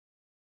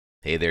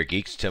Hey there,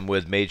 geeks. Tim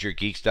with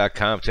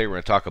MajorGeeks.com. Today we're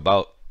going to talk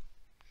about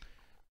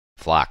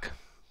FloC.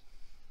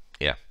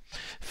 Yeah.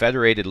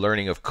 Federated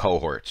learning of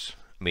cohorts.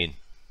 I mean,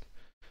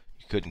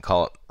 you couldn't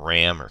call it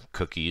RAM or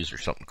cookies or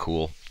something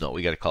cool. No,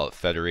 we got to call it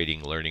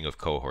federating learning of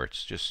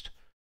cohorts. Just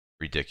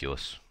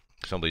ridiculous.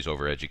 Somebody's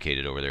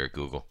overeducated over there at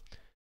Google.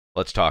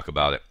 Let's talk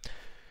about it.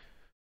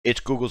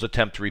 It's Google's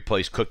attempt to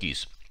replace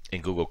cookies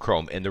in Google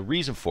Chrome. And the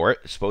reason for it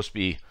is supposed to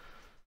be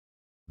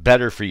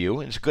better for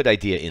you. And it's a good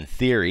idea in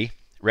theory.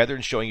 Rather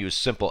than showing you a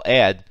simple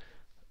ad,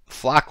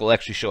 FloC will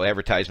actually show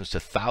advertisements to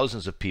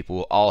thousands of people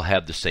who all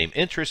have the same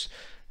interests.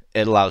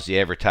 It allows the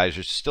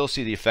advertisers to still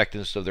see the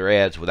effectiveness of their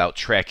ads without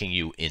tracking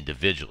you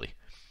individually.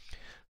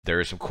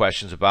 There are some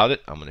questions about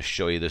it. I'm going to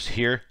show you this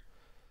here.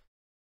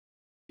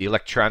 The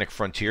Electronic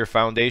Frontier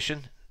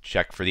Foundation.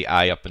 Check for the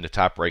eye up in the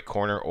top right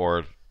corner,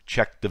 or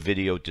check the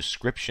video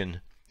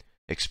description.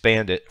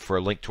 Expand it for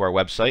a link to our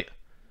website.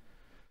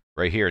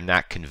 Right here,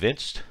 not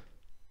convinced.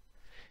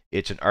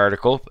 It's an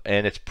article,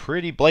 and it's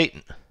pretty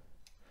blatant.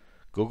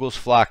 Google's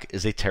FloC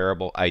is a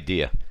terrible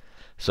idea.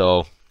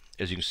 So,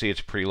 as you can see,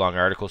 it's a pretty long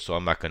article, so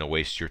I'm not going to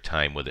waste your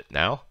time with it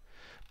now.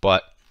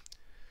 But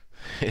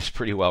it's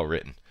pretty well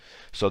written.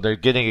 So they're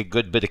getting a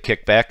good bit of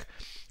kickback.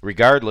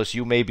 Regardless,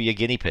 you may be a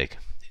guinea pig,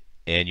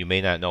 and you may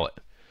not know it.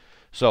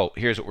 So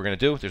here's what we're going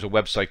to do. There's a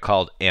website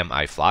called Am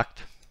I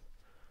Flocked?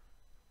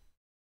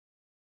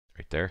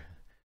 Right there.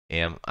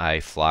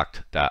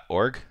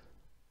 amiflocked.org.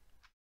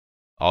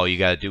 All you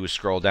got to do is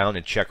scroll down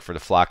and check for the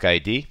FloC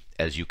ID.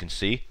 As you can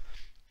see,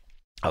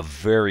 a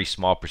very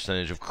small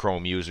percentage of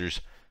Chrome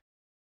users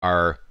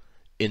are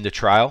in the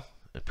trial.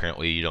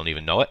 Apparently, you don't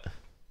even know it.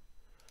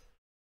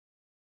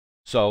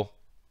 So,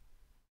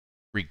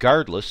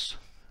 regardless,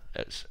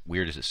 as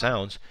weird as it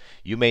sounds,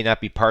 you may not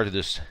be part of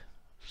this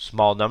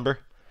small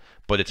number,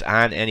 but it's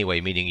on anyway,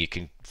 meaning you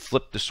can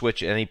flip the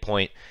switch at any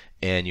point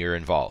and you're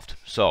involved.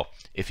 So,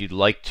 if you'd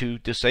like to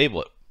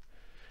disable it,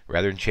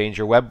 rather than change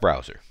your web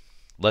browser,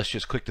 let's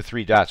just click the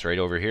three dots right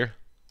over here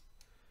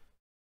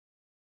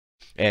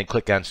and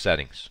click on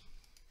Settings.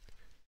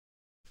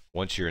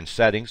 Once you're in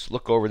Settings,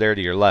 look over there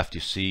to your left.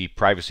 You see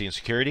Privacy and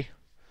Security.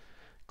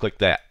 Click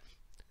that.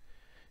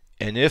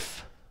 And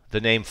if the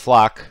name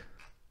FloC,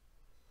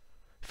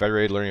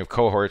 Federated Learning of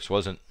Cohorts,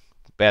 wasn't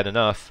bad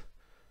enough,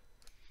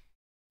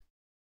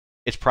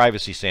 it's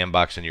Privacy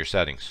Sandbox in your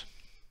settings.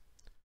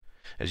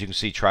 As you can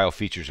see, trial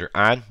features are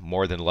on.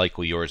 More than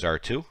likely yours are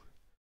too.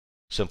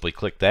 Simply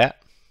click that.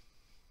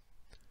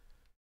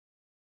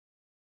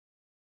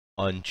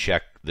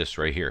 Uncheck this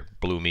right here.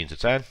 Blue means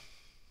it's on.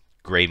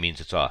 Gray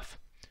means it's off.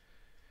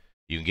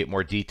 You can get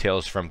more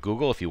details from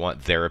Google if you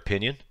want their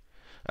opinion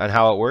on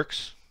how it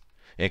works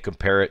and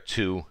compare it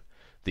to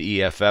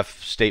the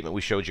EFF statement we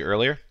showed you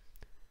earlier.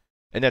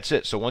 And that's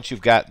it. So once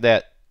you've got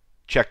that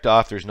checked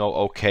off, there's no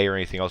OK or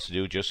anything else to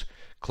do. Just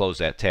close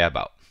that tab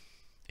out.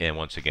 And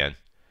once again,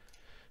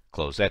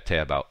 close that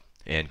tab out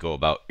and go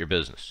about your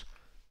business.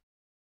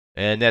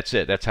 And that's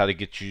it. That's how to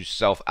get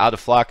yourself out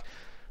of FloC.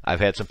 I've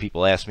had some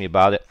people ask me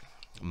about it.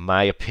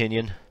 My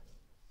opinion,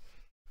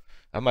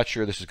 I'm not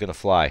sure this is going to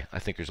fly. I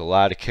think there's a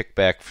lot of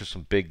kickback for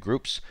some big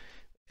groups,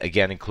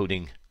 again,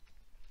 including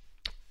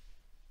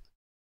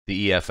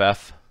the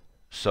EFF.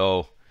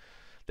 So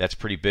that's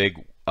pretty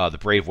big. The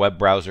Brave web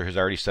browser has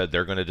already said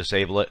they're going to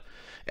disable it.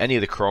 Any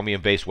of the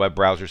Chromium-based web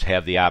browsers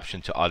have the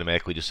option to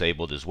automatically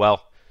disable it as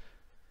well.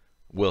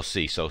 We'll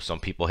see. So some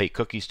people hate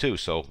cookies too.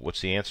 So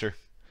what's the answer?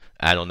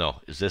 I don't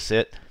know. Is this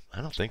it?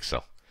 I don't think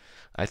so.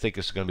 I think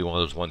this is going to be one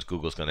of those ones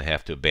Google's going to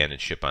have to abandon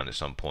ship on at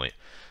some point.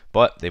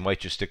 But they might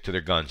just stick to their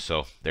guns.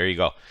 So there you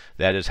go.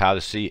 That is how to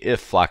see if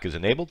FloC is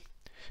enabled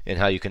and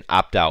how you can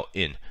opt out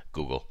in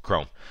Google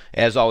Chrome.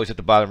 As always, at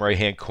the bottom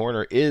right-hand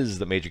corner is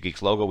the Major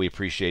Geeks logo. We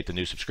appreciate the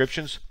new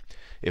subscriptions.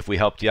 If we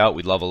helped you out,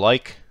 we'd love a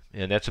like.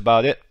 And that's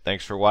about it.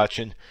 Thanks for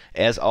watching.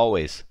 As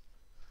always,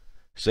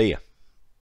 see ya.